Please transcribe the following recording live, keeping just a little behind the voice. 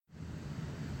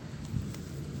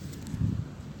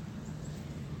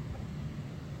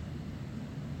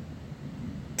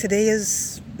Today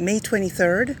is May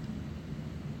 23rd,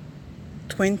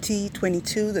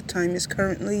 2022. The time is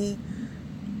currently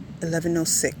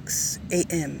 11:06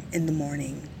 a.m. in the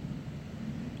morning.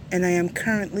 And I am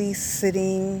currently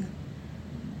sitting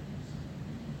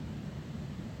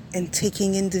and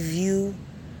taking in the view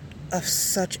of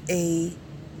such a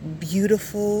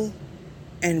beautiful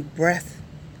and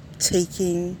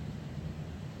breathtaking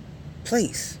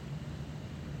place.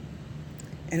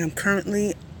 And I'm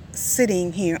currently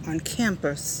sitting here on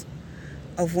campus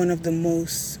of one of the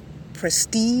most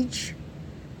prestige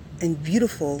and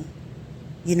beautiful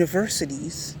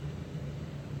universities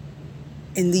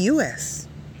in the U.S.,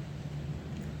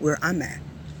 where I'm at.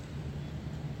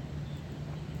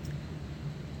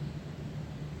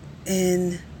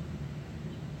 And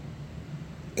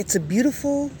it's a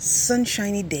beautiful,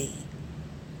 sunshiny day.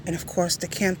 And of course, the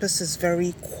campus is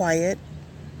very quiet,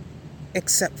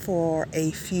 except for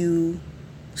a few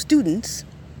students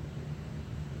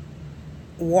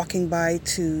walking by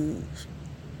to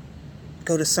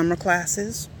go to summer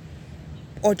classes,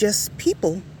 or just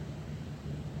people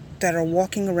that are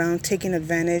walking around taking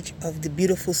advantage of the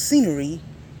beautiful scenery,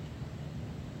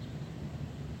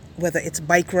 whether it's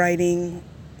bike riding,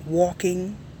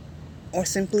 walking, or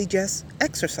simply just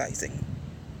exercising.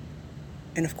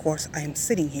 And of course, I am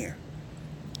sitting here,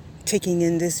 taking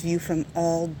in this view from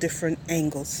all different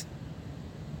angles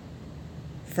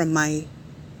from my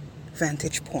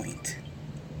vantage point.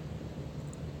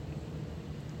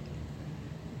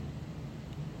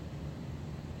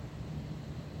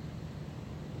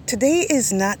 Today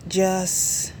is not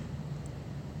just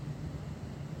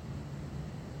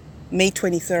May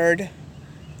 23rd,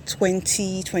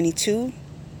 2022.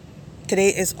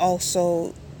 Today is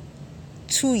also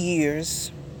 2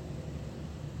 years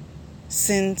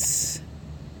since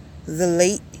the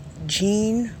late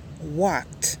Jean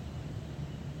Watt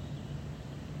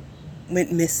went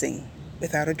missing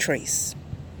without a trace.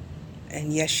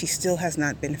 And yes, she still has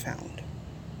not been found.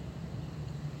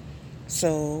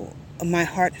 So my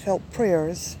heartfelt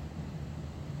prayers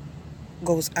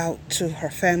goes out to her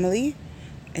family.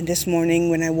 And this morning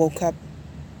when I woke up,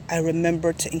 I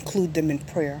remembered to include them in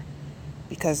prayer,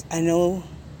 because I know,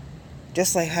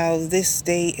 just like how this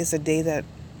day is a day that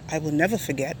I will never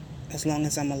forget as long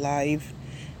as I'm alive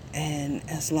and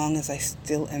as long as I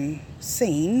still am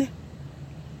sane,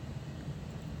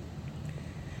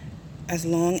 as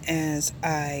long as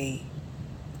I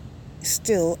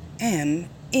still am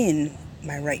in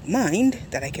my right mind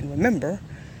that I can remember,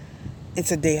 it's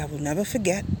a day I will never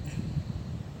forget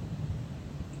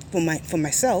for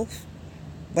myself,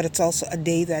 but it's also a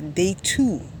day that they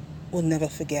too will never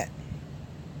forget.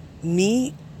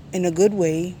 Me in a good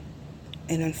way,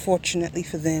 and unfortunately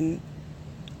for them,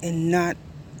 in not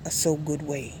a so good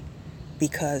way,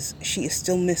 because she is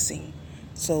still missing.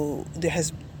 So there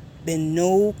has been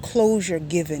no closure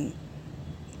given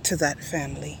to that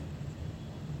family.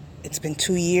 It's been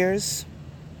 2 years.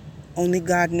 Only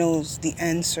God knows the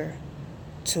answer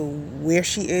to where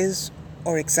she is,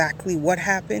 or exactly what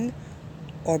happened,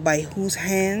 or by whose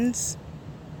hands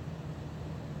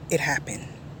it happened,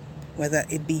 whether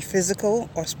it be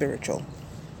physical or spiritual.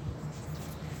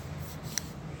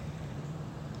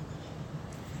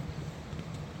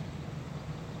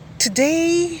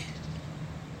 Today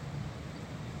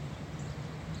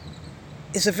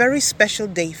is a very special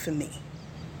day for me.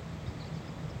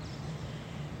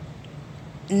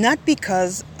 Not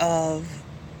because of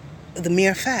the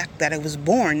mere fact that I was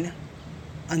born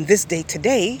on this day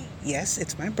today. Yes,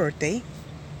 it's my birthday.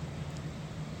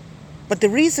 But the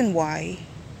reason why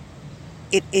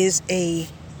it is a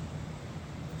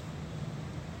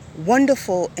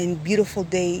wonderful and beautiful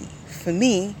day for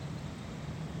me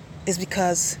is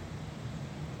because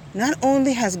not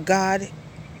only has God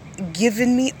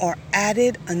given me or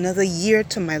added another year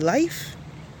to my life,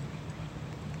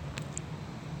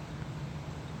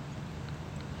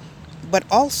 but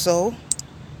also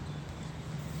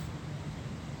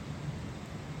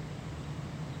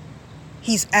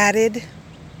He's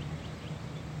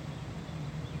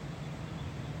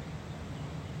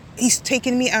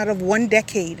taken me out of one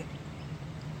decade,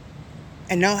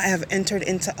 and now I have entered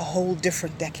into a whole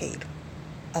different decade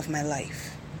of my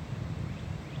life.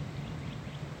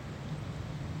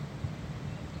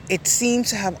 It seems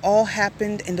to have all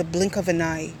happened in the blink of an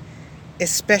eye,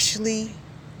 especially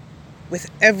with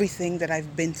everything that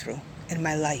I've been through in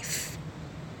my life.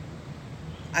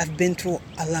 I've been through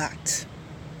a lot.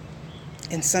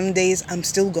 And some days I'm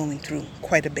still going through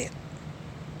quite a bit.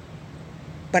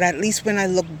 But at least when I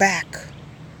look back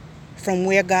from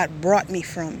where God brought me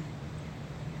from,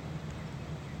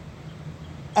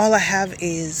 all I have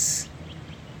is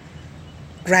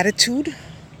gratitude,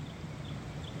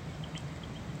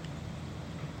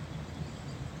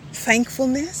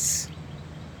 thankfulness,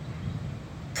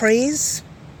 praise,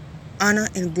 honor,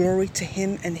 and glory to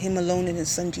Him and Him alone and His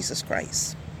Son, Jesus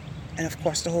Christ. And of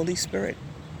course, the Holy Spirit,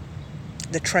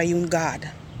 the triune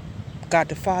God, God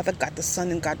the Father, God the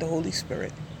Son, and God the Holy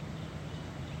Spirit.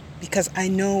 Because I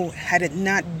know, had it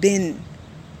not been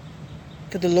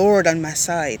for the Lord on my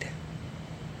side,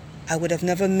 I would have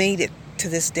never made it to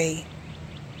this day.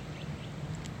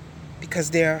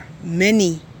 Because there are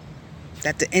many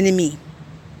that the enemy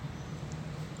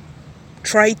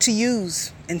tried to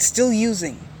use and still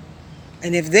using.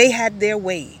 And if they had their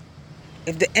way,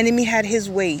 if the enemy had his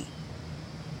way,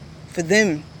 for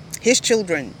them, his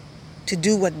children, to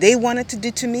do what they wanted to do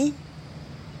to me,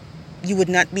 you would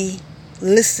not be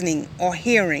listening or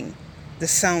hearing the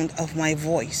sound of my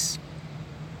voice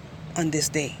on this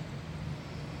day.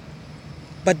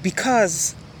 But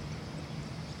because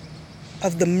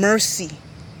of the mercy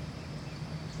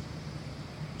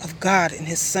of God and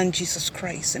His Son Jesus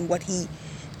Christ and what He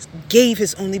gave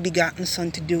His only begotten Son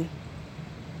to do,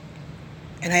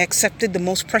 and I accepted the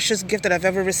most precious gift that I've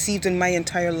ever received in my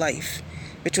entire life,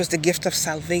 which was the gift of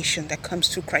salvation that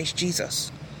comes through Christ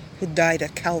Jesus, who died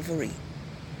at Calvary.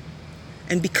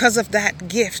 And because of that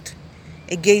gift,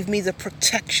 it gave me the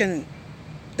protection,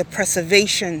 the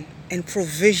preservation, and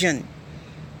provision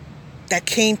that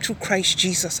came through Christ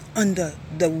Jesus under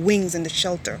the wings and the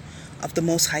shelter of the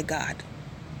Most High God.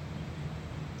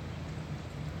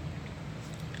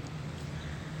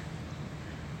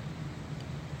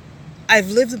 I've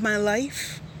lived my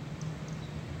life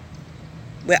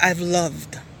where I've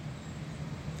loved,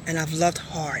 and I've loved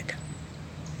hard.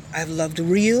 I've loved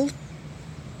real,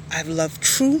 I've loved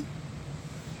true,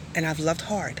 and I've loved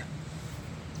hard.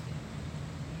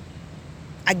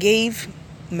 I gave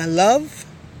my love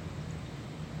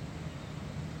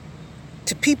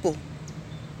to people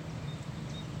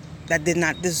that did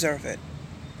not deserve it,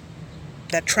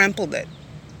 that trampled it.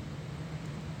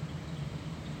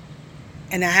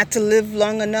 And I had to live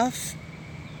long enough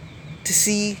to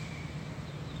see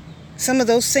some of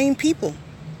those same people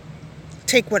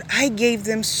take what I gave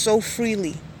them so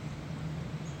freely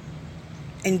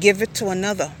and give it to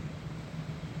another,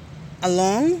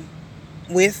 along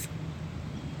with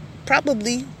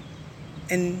probably,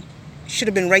 and should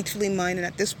have been rightfully mine, and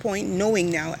at this point, knowing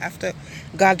now after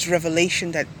God's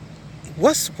revelation that it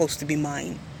was supposed to be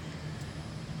mine,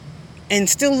 and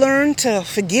still learn to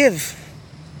forgive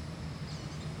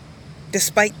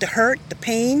despite the hurt, the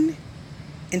pain,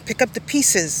 and pick up the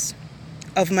pieces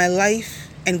of my life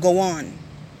and go on.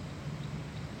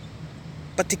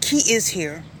 But the key is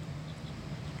here,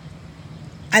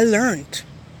 I learned.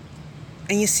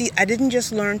 And you see, I didn't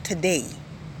just learn today.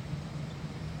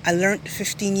 I learned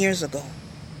 15 years ago.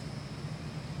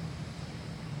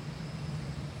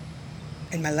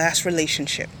 In my last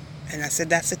relationship. And I said,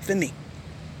 that's it for me.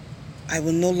 I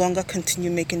will no longer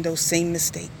continue making those same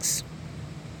mistakes.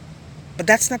 But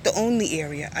that's not the only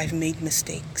area I've made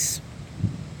mistakes.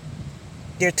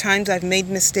 There are times I've made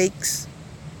mistakes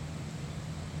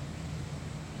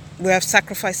where I've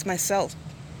sacrificed myself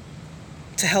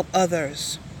to help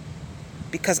others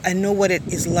because I know what it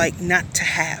is like not to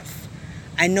have.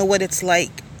 I know what it's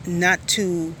like not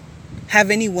to have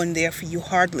anyone there for you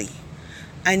hardly.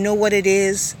 I know what it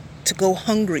is to go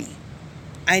hungry.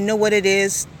 I know what it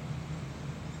is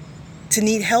to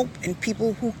need help, and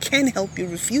people who can help you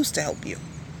refuse to help you,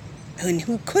 and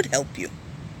who could help you.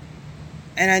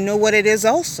 And I know what it is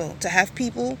also to have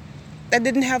people that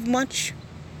didn't have much,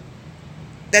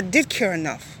 that did care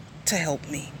enough to help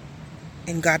me.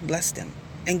 And God bless them.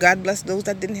 And God bless those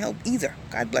that didn't help either.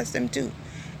 God bless them too.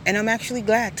 And I'm actually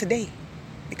glad today,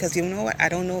 because you know what? I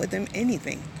don't know them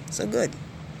anything. So good.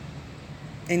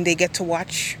 And they get to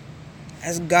watch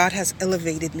as God has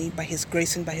elevated me by His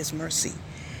grace and by His mercy.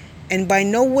 And by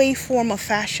no way, form, or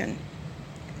fashion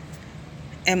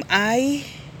am I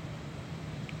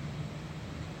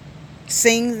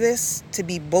saying this to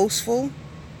be boastful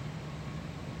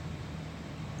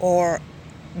or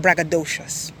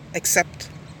braggadocious, except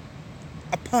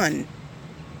upon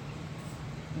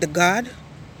the God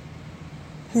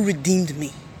who redeemed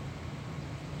me,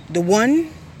 the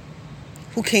one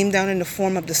who came down in the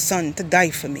form of the Son to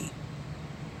die for me,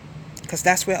 because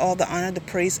that's where all the honor, the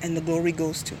praise, and the glory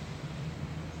goes to.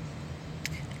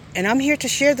 And I'm here to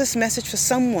share this message for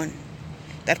someone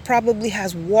that probably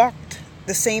has walked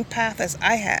the same path as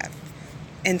I have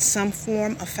in some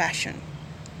form or fashion.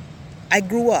 I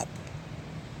grew up.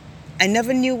 I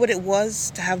never knew what it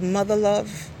was to have mother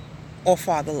love or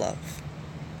father love.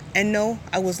 And no,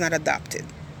 I was not adopted.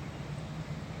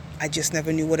 I just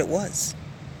never knew what it was.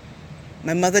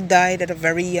 My mother died at a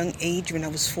very young age when I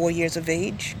was 4 years of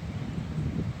age.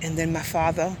 And then my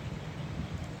father,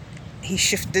 he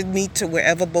shifted me to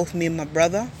wherever both me and my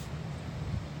brother.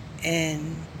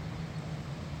 And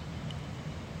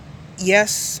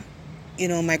yes,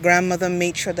 my grandmother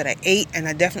made sure that I ate and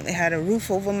I definitely had a roof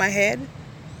over my head.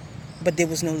 But there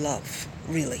was no love,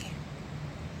 really.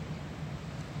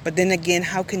 But then again,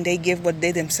 how can they give what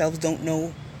they themselves don't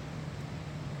know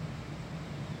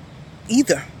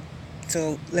either?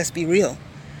 So let's be real.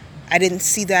 I didn't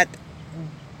see that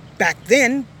back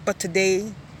then, but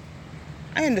today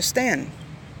I understand.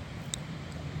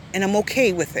 And I'm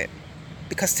okay with it.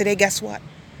 Because today, guess what?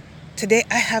 Today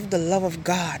I have the love of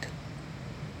God.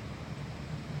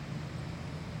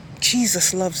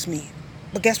 Jesus loves me.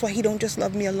 But guess what? He don't just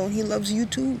love me alone. He loves you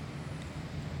too.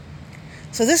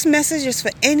 So this message is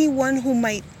for anyone who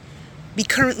might be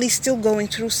currently still going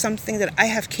through something that I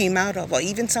have came out of, or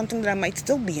even something that I might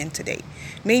still be in today.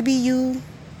 Maybe you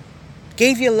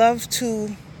gave your love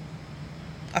to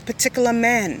a particular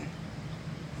man.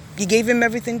 You gave him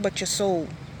everything but your soul.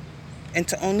 And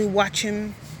to only watch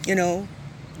him,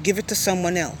 give it to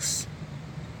someone else.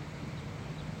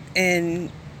 And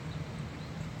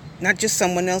not just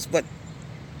someone else, but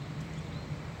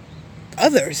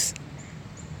others.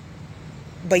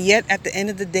 But yet, at the end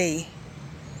of the day,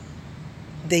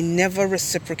 they never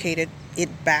reciprocated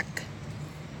it back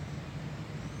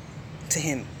to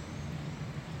him.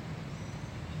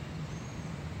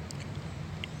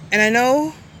 And I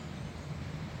know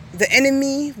the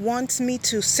enemy wants me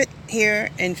to sit here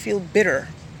and feel bitter.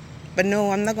 But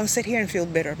no, I'm not going to sit here and feel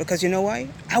bitter. Because you know why?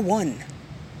 I won.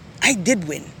 I did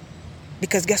win.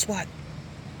 Because guess what?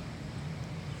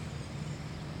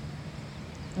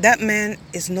 That man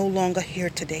is no longer here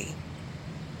today.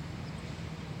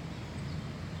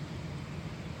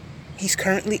 He's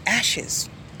currently ashes,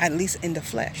 at least in the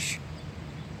flesh.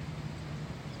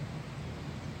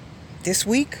 This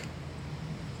week,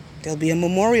 there'll be a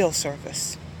memorial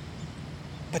service.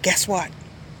 But guess what?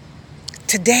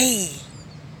 Today,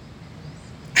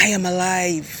 I am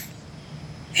alive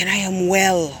and I am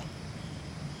well.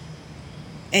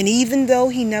 And even though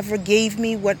he never gave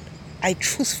me what I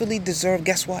truthfully deserve,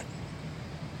 guess what?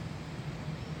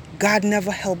 God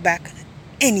never held back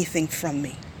anything from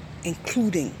me,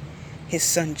 including his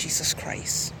son, Jesus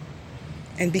Christ.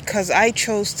 And because I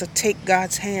chose to take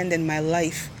God's hand in my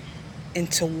life and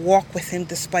to walk with him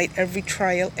despite every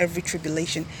trial, every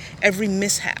tribulation, every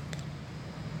mishap,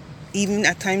 even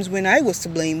at times when I was to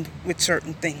blame with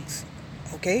certain things,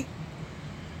 okay?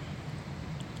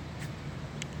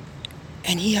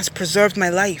 And he has preserved my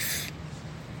life.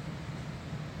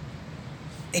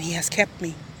 And he has kept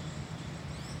me.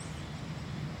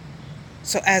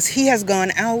 So as he has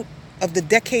gone out of the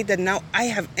decade that now I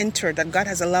have entered, that God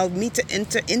has allowed me to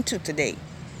enter into today,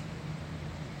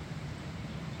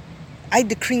 I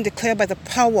decree and declare by the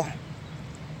power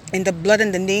in the blood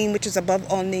and the name which is above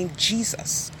all name,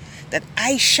 Jesus, that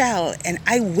I shall and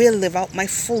I will live out my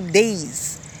full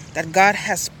days that God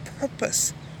has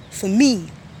purpose for me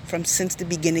from since the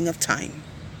beginning of time.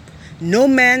 No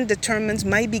man determines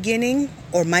my beginning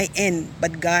or my end,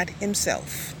 but God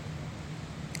himself.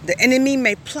 The enemy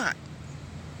may plot,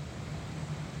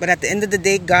 but at the end of the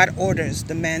day, God orders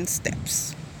the man's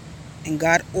steps. And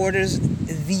God orders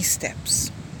these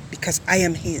steps because I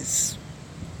am his.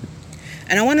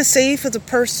 And I want to say for the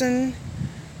person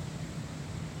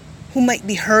who might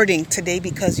be hurting today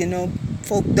because,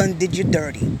 folk done did you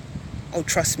dirty. Oh,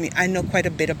 trust me, I know quite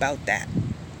a bit about that.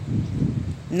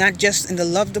 Not just in the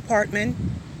love department,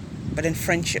 but in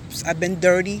friendships. I've been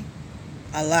dirty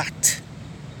a lot.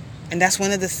 And that's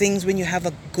one of the things when you have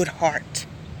a good heart.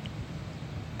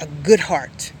 A good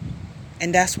heart.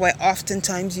 And that's why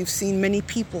oftentimes you've seen many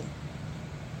people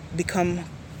become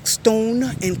stone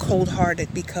and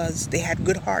cold-hearted because they had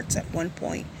good hearts at one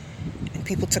point and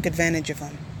people took advantage of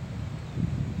them.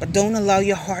 But don't allow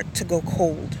your heart to go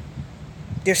cold.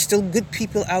 There's still good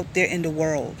people out there in the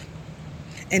world.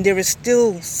 And there is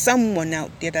still someone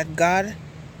out there that God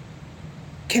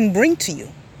can bring to you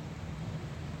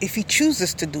if he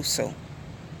chooses to do so.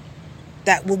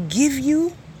 That will give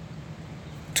you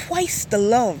twice the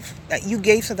love that you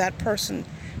gave to that person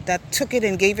that took it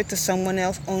and gave it to someone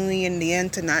else, only in the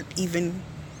end to not even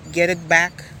get it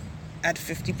back at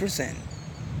 50%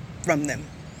 from them.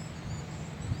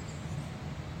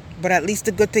 But at least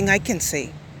the good thing I can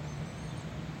say,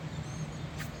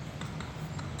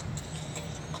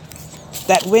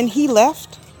 that when he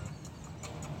left,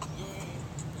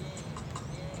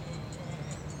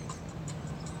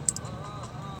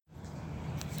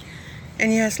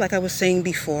 and yes, like I was saying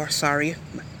before, sorry,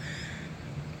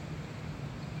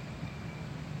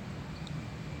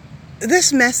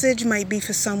 This message might be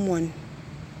for someone.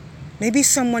 Maybe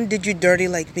someone did you dirty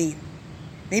like me.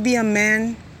 Maybe a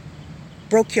man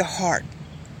broke your heart.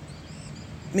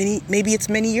 Maybe it's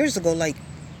many years ago, like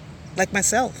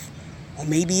myself. Or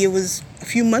maybe it was a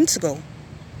few months ago.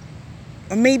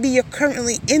 Or maybe you're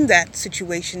currently in that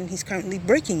situation. He's currently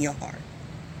breaking your heart.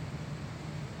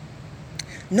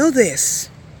 Know this.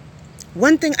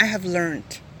 One thing I have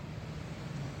learned,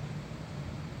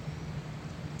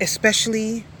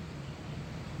 especially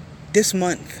this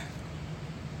month,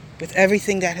 with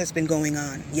everything that has been going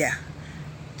on. Yeah.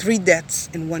 3 deaths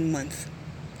in 1 month.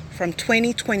 From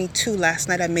 2022, last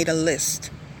night I made a list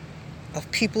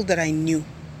of people that I knew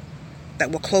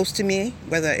that were close to me,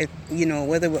 whether it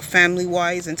were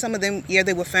family-wise, and some of them, yeah,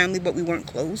 they were family, but we weren't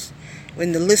close.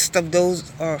 And the list of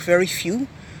those are very few,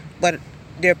 but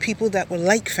there are people that were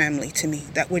like family to me,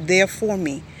 that were there for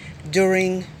me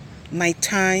during my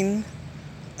time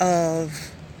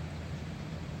of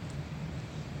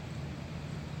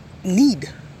need,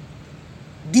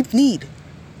 deep need.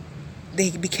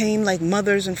 They became like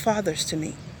mothers and fathers to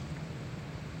me.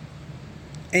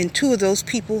 And 2 of those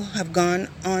people have gone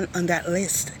on that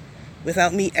list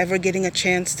without me ever getting a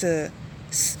chance to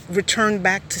return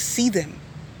back to see them.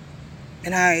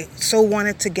 And I so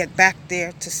wanted to get back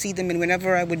there to see them. And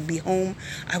whenever I would be home,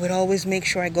 I would always make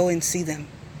sure I go and see them.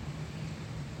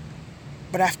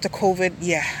 But after COVID,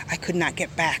 yeah, I could not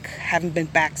get back. Haven't been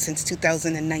back since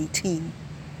 2019.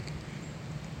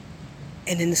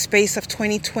 And in the space of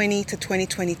 2020 to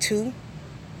 2022,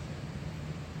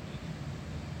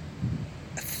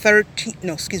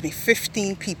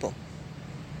 15 people.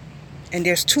 And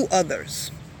there's 2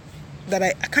 others that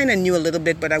I kind of knew a little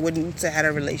bit, but I wouldn't say I had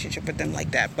a relationship with them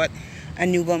like that. But I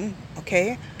knew them,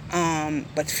 okay?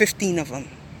 But 15 of them.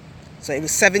 So it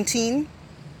was 17.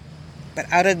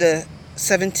 But out of the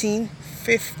 17,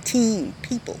 15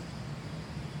 people.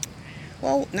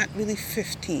 Well, not really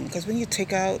 15, because when you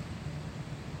take out,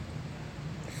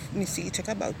 let me see, you take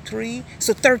out about 3.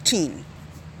 So 13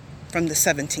 from the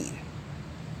 17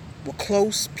 were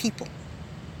close people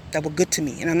that were good to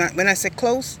me. And when I say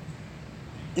close,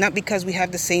 not because we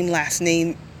have the same last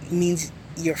name means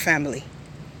you're family.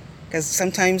 Because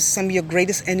sometimes some of your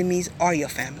greatest enemies are your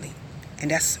family. And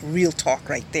that's real talk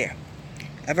right there.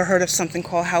 Ever heard of something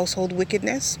called household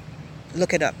wickedness?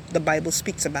 Look it up. The Bible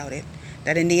speaks about it.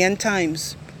 That in the end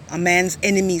times, a man's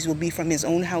enemies will be from his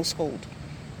own household,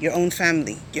 your own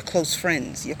family, your close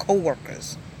friends, your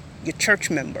co-workers, your church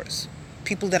members,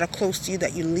 people that are close to you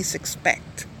that you least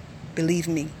expect. Believe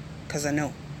me, because I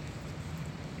know.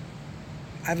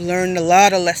 I've learned a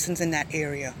lot of lessons in that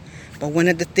area. But one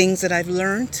of the things that I've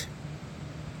learned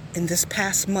in this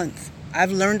past month,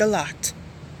 I've learned a lot.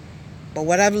 But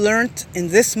what I've learned in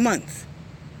this month,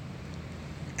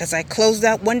 as I closed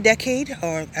out 1 decade,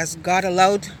 or as God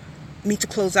allowed me to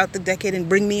close out the decade and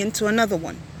bring me into another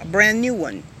one, a brand new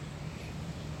one,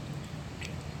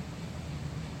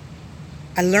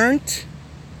 I learned,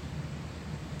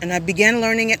 and I began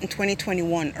learning it in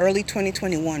 2021, early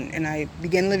 2021, and I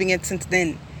began living it since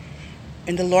then.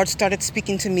 And the Lord started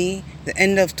speaking to me the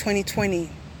end of 2020,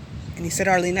 and He said,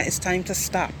 Arlena, it's time to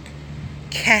stop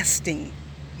casting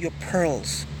your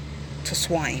pearls to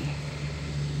swine.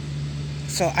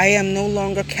 So I am no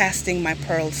longer casting my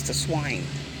pearls to swine.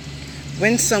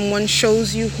 When someone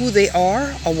shows you who they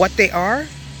are or what they are,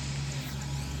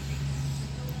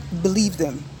 believe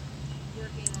them.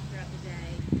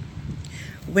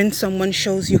 When someone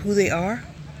shows you who they are,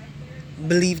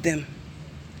 believe them.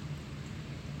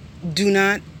 Do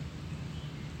not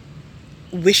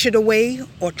wish it away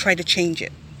or try to change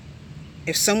it.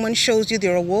 If someone shows you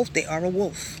they're a wolf, they are a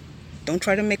wolf. Don't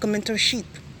try to make them into a sheep.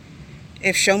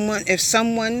 If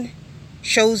someone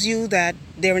shows you that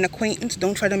they're an acquaintance,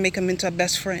 don't try to make them into a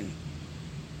best friend.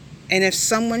 And if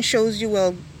someone shows you,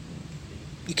 well,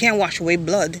 you can't wash away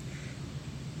blood,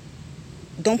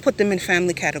 don't put them in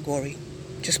family category.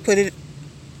 Just put it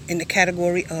in the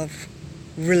category of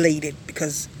related,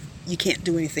 because you can't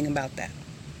do anything about that.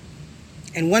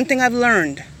 And one thing I've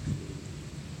learned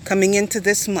coming into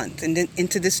this month and then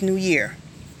into this new year,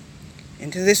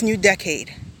 into this new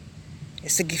decade,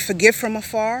 is to forgive from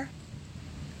afar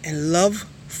and love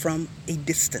from a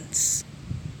distance.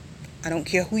 I don't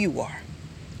care who you are.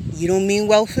 You don't mean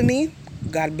well for me,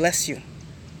 God bless you.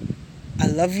 I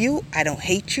love you. I don't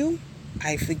hate you.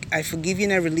 I forgive you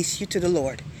and I release you to the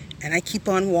Lord. And I keep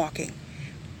on walking.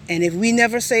 And if we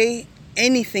never say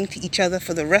anything to each other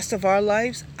for the rest of our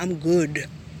lives, I'm good.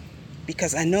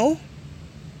 Because I know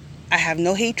I have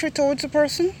no hatred towards a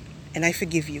person and I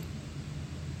forgive you.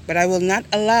 But I will not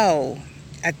allow,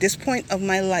 at this point of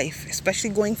my life,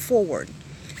 especially going forward,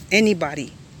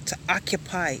 anybody to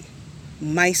occupy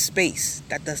my space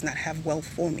that does not have wealth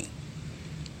for me.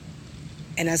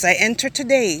 And as I enter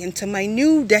today into my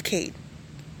new decade,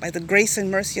 by the grace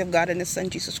and mercy of God and His Son,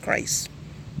 Jesus Christ,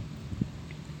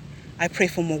 I pray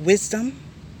for more wisdom,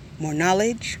 more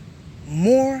knowledge,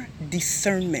 more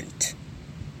discernment,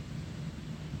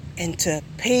 and to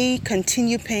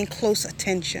continue paying close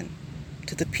attention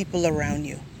to the people around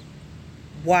you.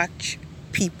 Watch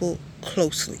people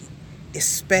closely,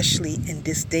 especially in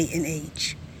this day and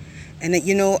age. And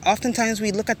oftentimes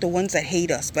we look at the ones that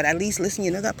hate us, but at least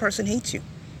listen, that person hates you.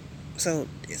 So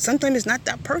sometimes it's not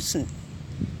that person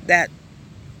that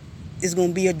is going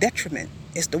to be a detriment.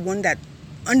 It's the one that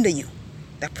under you,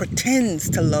 that pretends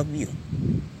to love you.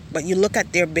 But you look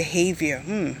at their behavior.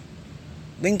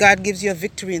 When God gives you a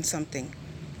victory in something,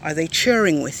 are they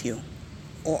cheering with you?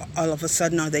 Or all of a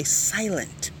sudden are they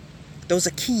silent? Those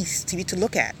are keys to you to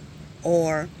look at.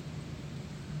 Or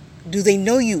do they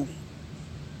know you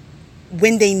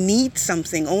when they need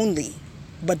something only,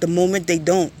 but the moment they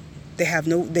don't,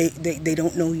 they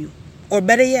don't know you? Or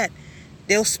better yet,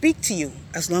 they'll speak to you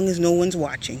as long as no one's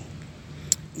watching.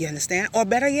 You understand? Or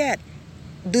better yet,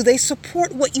 do they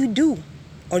support what you do?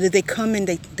 Or do they come and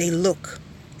they look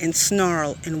and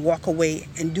snarl and walk away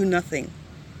and do nothing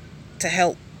to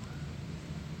help?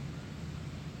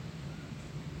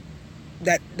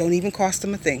 That don't even cost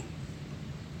them a thing.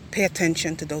 Pay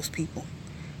attention to those people.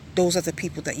 Those are the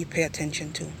people that you pay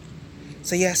attention to.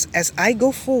 So yes, as I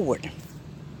go forward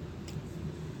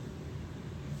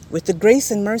with the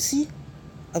grace and mercy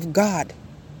of God,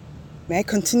 may I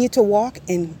continue to walk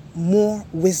in more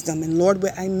wisdom. And Lord,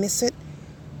 where I miss it,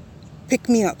 pick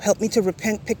me up. Help me to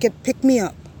repent. Pick me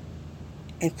up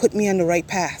and put me on the right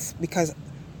path. Because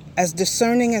as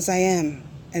discerning as I am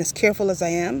and as careful as I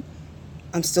am,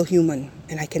 I'm still human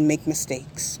and I can make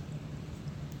mistakes.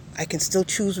 I can still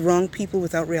choose wrong people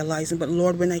without realizing. But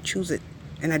Lord, when I choose it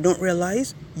and I don't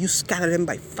realize, you scatter them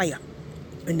by fire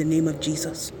in the name of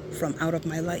Jesus from out of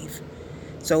my life.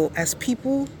 So as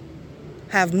people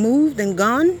have moved and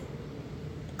gone,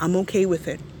 I'm okay with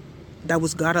it. That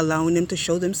was God allowing them to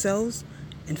show themselves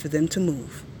and for them to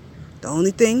move. The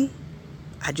only thing,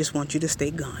 I just want you to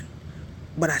stay gone.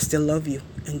 But I still love you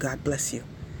and God bless you.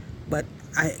 But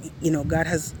God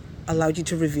has allowed you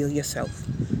to reveal yourself.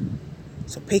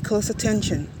 So pay close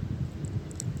attention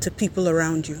to people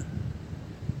around you.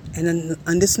 And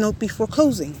on this note, before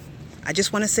closing, I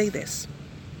just want to say this.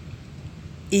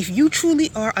 If you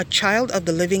truly are a child of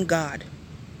the living God,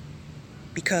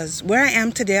 because where I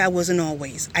am today, I wasn't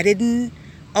always. I didn't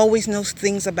always know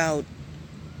things about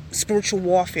spiritual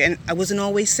warfare, and I wasn't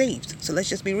always saved. So let's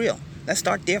just be real. Let's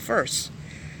start there first.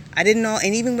 I didn't know,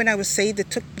 and even when I was saved,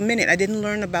 it took a minute. I didn't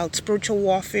learn about spiritual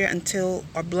warfare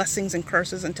or blessings and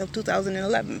curses until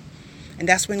 2011. And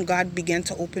that's when God began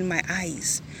to open my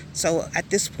eyes. So at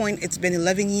this point, it's been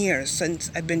 11 years since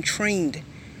I've been trained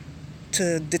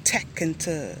to detect and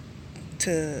to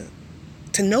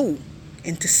know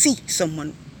and to see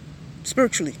someone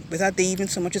spiritually without they even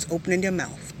so much as opening their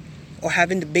mouth or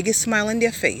having the biggest smile on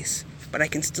their face. But I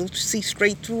can still see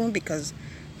straight through them because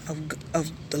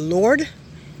of the Lord,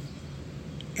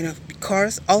 and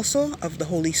because also of the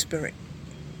Holy Spirit.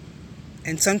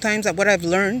 And sometimes what I've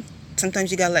learned, sometimes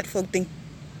you gotta let folk think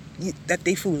that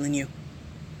they fooling you.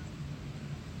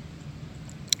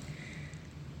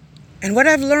 And what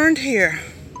I've learned here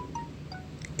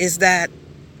is that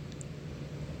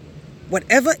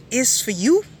whatever is for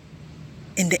you,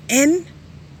 in the end,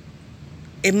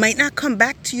 it might not come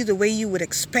back to you the way you would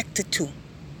expect it to,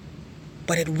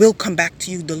 but it will come back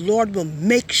to you. The Lord will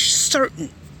make certain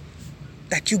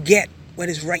that you get what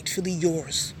is rightfully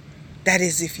yours. That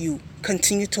is, if you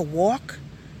continue to walk,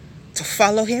 to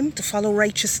follow Him, to follow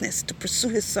righteousness, to pursue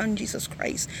His Son, Jesus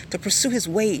Christ, to pursue His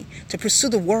way, to pursue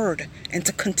the Word, and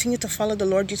to continue to follow the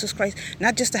Lord Jesus Christ.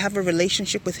 Not just to have a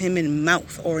relationship with Him in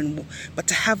mouth, but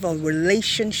to have a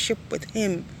relationship with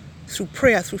Him through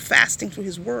prayer, through fasting, through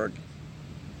His Word,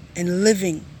 and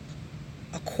living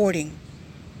according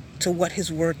to what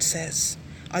His Word says.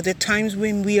 Are there times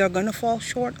when we are going to fall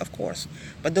short? Of course.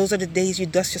 But those are the days you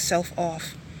dust yourself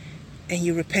off and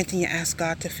you repent and you ask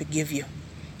God to forgive you.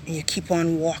 And you keep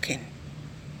on walking.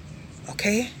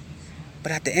 Okay?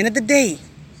 But at the end of the day,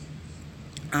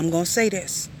 I'm going to say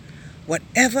this.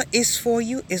 Whatever is for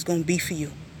you is going to be for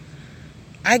you.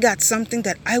 I got something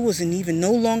that I wasn't even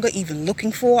no longer even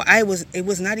looking for. It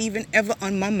was not even ever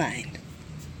on my mind.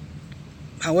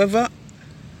 However,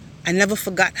 I never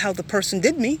forgot how the person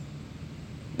did me.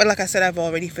 But like I said, I've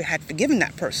already had forgiven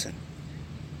that person.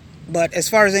 But as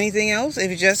far as anything else, it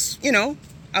was just,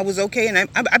 I was okay, and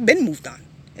I've been moved on.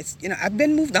 I've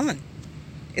been moved on.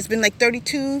 It's been like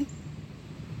 33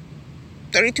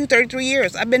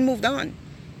 years. I've been moved on.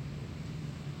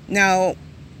 Now,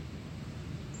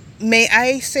 may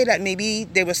I say that maybe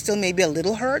there was still maybe a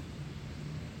little hurt?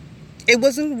 It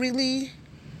wasn't really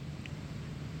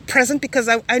present because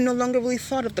I no longer really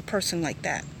thought of the person like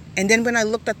that. And then when I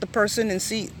looked at the person and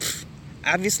see,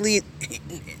 obviously,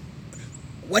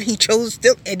 what he chose,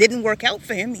 still, it didn't work out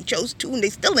for him. He chose two and they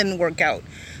still didn't work out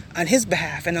on his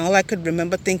behalf. And all I could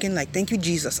remember thinking, like, thank you,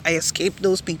 Jesus. I escaped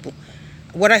those people.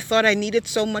 What I thought I needed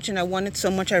so much and I wanted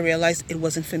so much, I realized it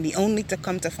wasn't for me. Only to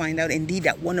come to find out, indeed,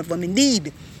 that one of them,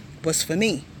 indeed, was for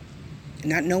me.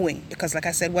 Not knowing. Because like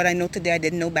I said, what I know today, I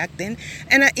didn't know back then.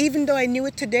 And even though I knew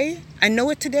it today, I know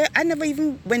it today, I never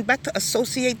even went back to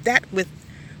associate that with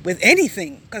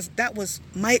anything. Because that was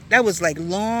like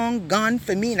long gone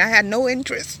for me and I had no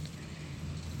interest.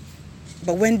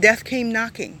 But when death came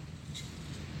knocking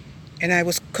and I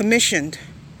was commissioned,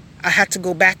 I had to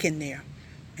go back in there.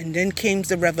 And then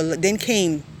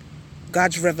came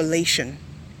God's revelation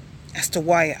as to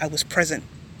why I was present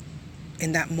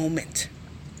in that moment.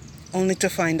 Only to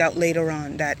find out later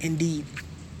on that indeed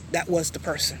that was the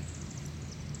person.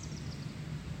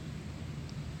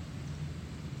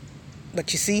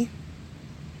 But you see,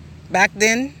 back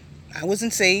then I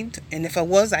wasn't saved, and if I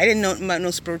was, I didn't know about no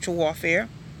spiritual warfare.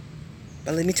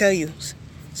 But let me tell you,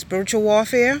 spiritual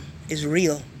warfare is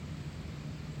real.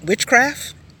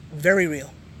 Witchcraft, very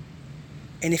real.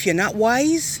 And if you're not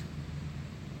wise,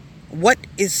 what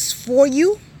is for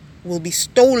you will be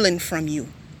stolen from you,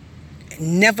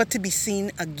 never to be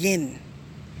seen again.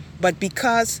 But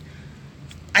because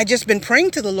I just been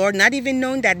praying to the Lord, not even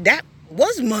knowing that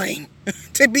was mine,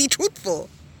 to be truthful.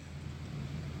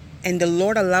 And the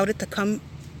Lord allowed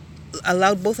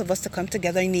both of us to come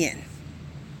together in the end.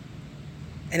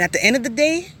 And at the end of the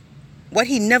day, what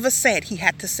he never said, he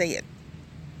had to say it.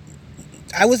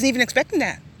 I wasn't even expecting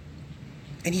that.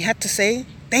 And he had to say,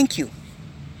 thank you.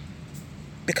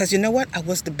 Because you know what? I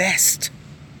was the best.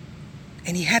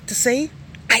 And he had to say,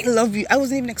 I love you. I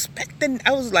wasn't even expecting.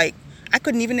 I was like, I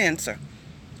couldn't even answer.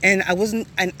 And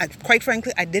quite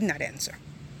frankly, I did not answer.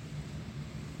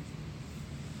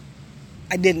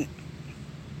 I didn't.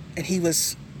 And he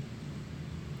was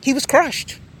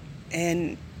crushed.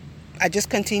 And I just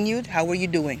continued, how are you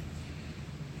doing?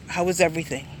 How was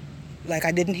everything? Like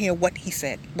I didn't hear what he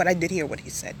said, but I did hear what he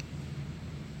said.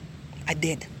 I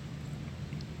did.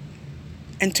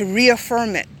 And to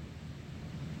reaffirm it,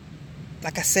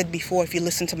 like I said before, if you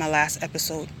listen to my last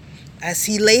episode, as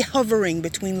he lay hovering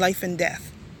between life and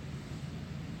death,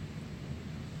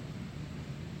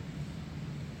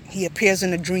 he appears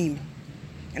in a dream.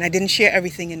 And I didn't share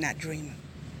everything in that dream.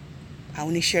 I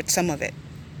only shared some of it.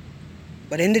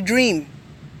 But in the dream,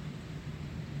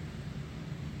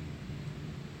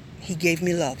 he gave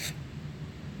me love.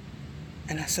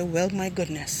 And I said, well, my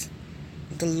goodness.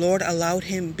 The Lord allowed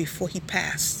him before he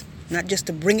passed, not just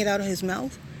to bring it out of his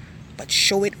mouth, but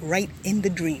show it right in the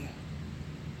dream.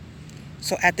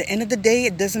 So at the end of the day,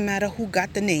 it doesn't matter who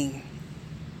got the name.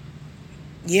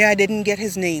 Yeah, I didn't get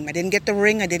his name. I didn't get the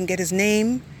ring. I didn't get his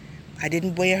name. I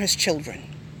didn't wear his children.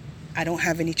 I don't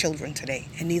have any children today,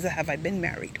 and neither have I been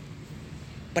married.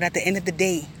 But at the end of the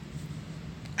day,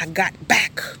 I got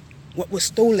back what was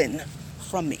stolen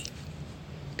from me.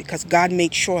 Because God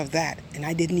made sure of that, and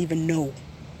I didn't even know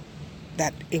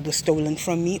that it was stolen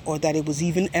from me or that it was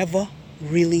even ever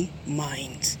really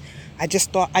mine. I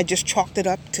just chalked it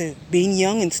up to being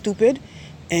young and stupid,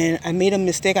 and I made a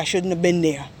mistake. I shouldn't have been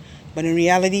there. But in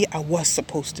reality, I was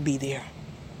supposed to be there.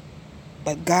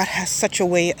 But God has such a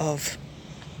way of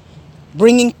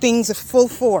bringing things at full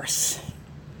force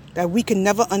that we can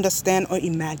never understand or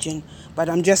imagine. But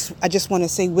I just want to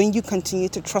say, when you continue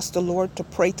to trust the Lord, to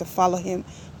pray, to follow him,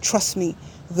 trust me,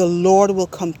 the Lord will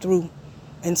come through.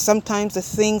 And sometimes the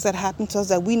things that happen to us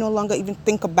that we no longer even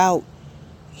think about,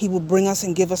 he will bring us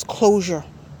and give us closure,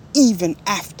 even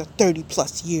after 30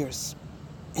 plus years,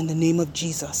 in the name of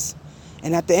Jesus.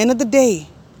 And at the end of the day,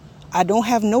 I don't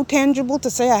have no tangible to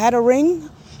say I had a ring.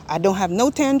 I don't have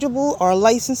no tangible or a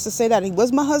license to say that he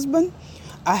was my husband.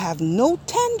 I have no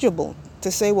tangible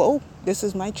to say, well, oh, this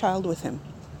is my child with him.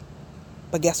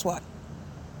 But guess what?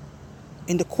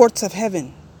 In the courts of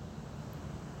heaven,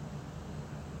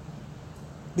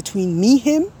 between me,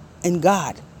 him, and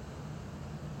God,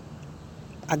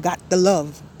 I got the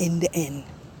love in the end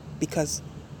because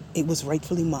it was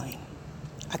rightfully mine.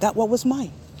 I got what was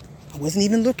mine. I wasn't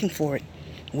even looking for it.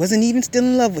 I wasn't even still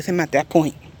in love with him at that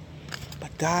point.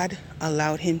 But God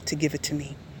allowed him to give it to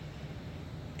me.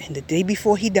 And the day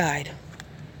before he died,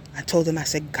 I told him, I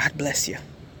said, God bless you.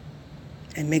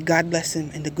 And may God bless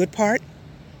him in the good part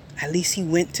At least he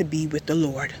went to be with the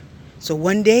Lord. So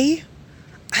one day,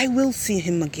 I will see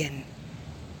him again.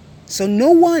 So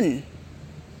no one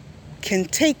can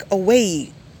take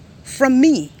away from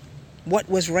me what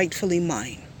was rightfully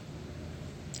mine.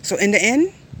 So in the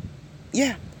end,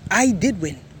 yeah, I did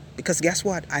win. Because guess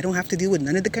what? I don't have to deal with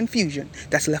none of the confusion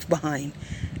that's left behind.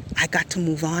 I got to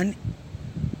move on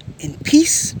in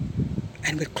peace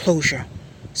and with closure.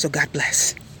 So God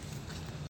bless.